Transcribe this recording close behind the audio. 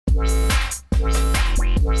Birmingham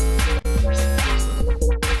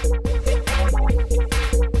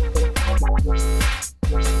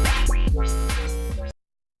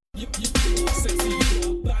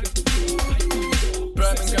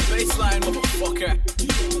Bassline, motherfucker.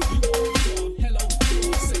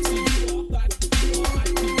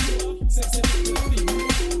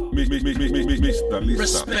 Mr. Lista.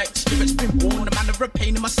 Respect, if it's been worn, a man of a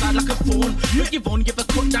pain in my side like a thorn. You've only ever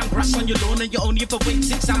cut down grass on your lawn, and you only ever weighed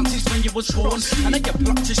 6 ounces when you was born. And then you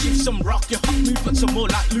blocked to shift some rock, your hot movements are more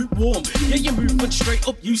like lukewarm. Yeah, your movement straight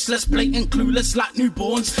up useless, blatant, clueless like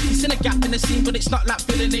newborns. You seen a gap in the scene, but it's not like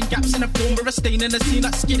filling in gaps in a form or a stain in the scene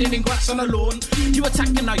like skidding in grass on a lawn. You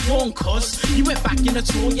attacking our yawn, cuz you went back in a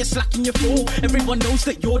tour, you're slacking your fall. Everyone knows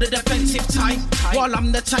that you're the defensive type, while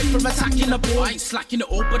I'm the type from attacking a ball. I ain't slacking it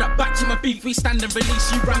all, but I'm back to my beef. We stand and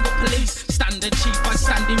release, you rang up police. Standard chief, I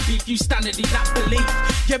stand in beef, you standardly that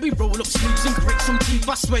belief. Yeah, we roll up sleeves and break some teeth.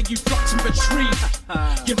 I swear you flocked and retrieve.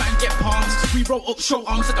 Your man get palms, we roll up short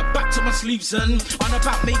arms like a back to my sleeves. And on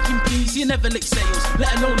about making peace, you never lick sales,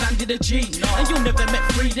 let alone landed a G. And you never met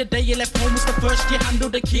free, the day you left home was the first you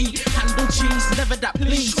handled the key. Handle cheese, never that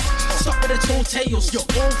please. Stop with the tall tales, you're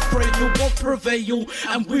all frail, you won't prevail.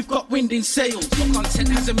 And we've got wind in sails. Your content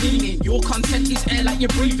has a meaning, your content is air like you're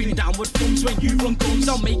breathing. Downward thumbs when you run guns,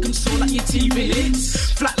 I'll make them soar like your TV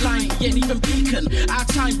hits. Flatline, we ain't even beacon. Our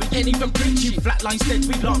time, we ain't even preaching. Flatline's dead,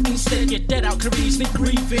 we laugh instead. You're dead out, careers need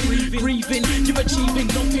grieving. You're achieving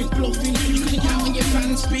nothing, bluffing. You couldn't count on your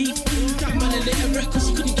fans' beef. That man illiterate, cause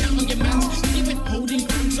you couldn't count on your mans. You've been holding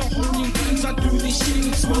grams, I'm holding grams. I do this shit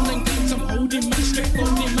in swollen guns. I'm holding man, straight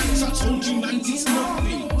holding mans. I told you, man, it's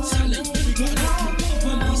nothing. Talent, we got enough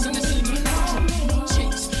police and